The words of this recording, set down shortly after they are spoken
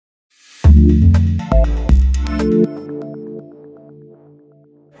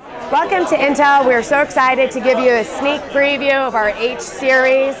Welcome to Intel. We're so excited to give you a sneak preview of our H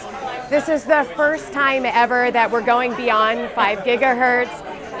series. This is the first time ever that we're going beyond 5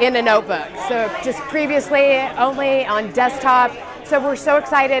 gigahertz in a notebook. So just previously only on desktop. So we're so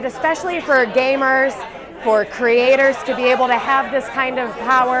excited, especially for gamers, for creators to be able to have this kind of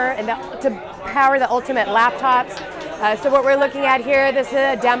power and to power the ultimate laptops. So what we're looking at here, this is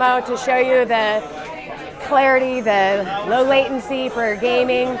a demo to show you the clarity, the low latency for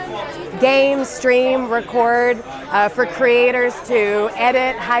gaming, game, stream, record, for creators to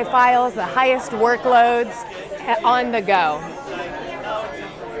edit high files, the highest workloads on the go.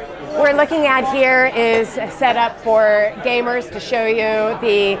 What we're looking at here is set up for gamers to show you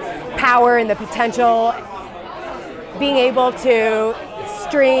the power and the potential, being able to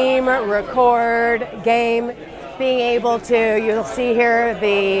stream, record, game, being able to, you'll see here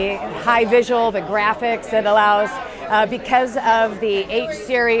the high visual, the graphics that allows, because of the H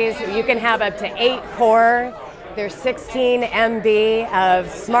series, you can have up to 8 core. There's 16 MB of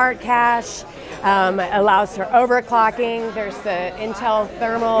smart cache, allows for overclocking. There's the Intel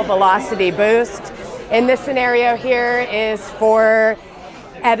Thermal Velocity Boost. In this scenario here is for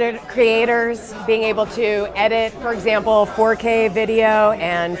creators being able to edit, for example, 4K video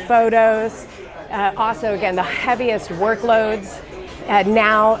and photos. Also, again, the heaviest workloads,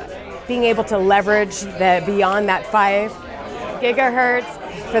 now being able to leverage the beyond that 5 gigahertz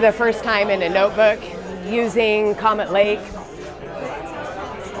for the first time in a notebook using Comet Lake.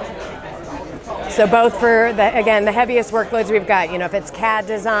 So both for, again, the heaviest workloads we've got, if it's CAD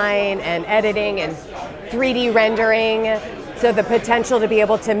design and editing and 3D rendering, so the potential to be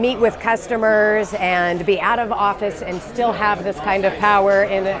able to meet with customers and be out of office and still have this kind of power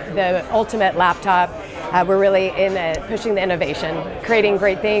in the ultimate laptop. We're really pushing the innovation, creating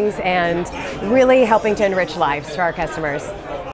great things and really helping to enrich lives for our customers.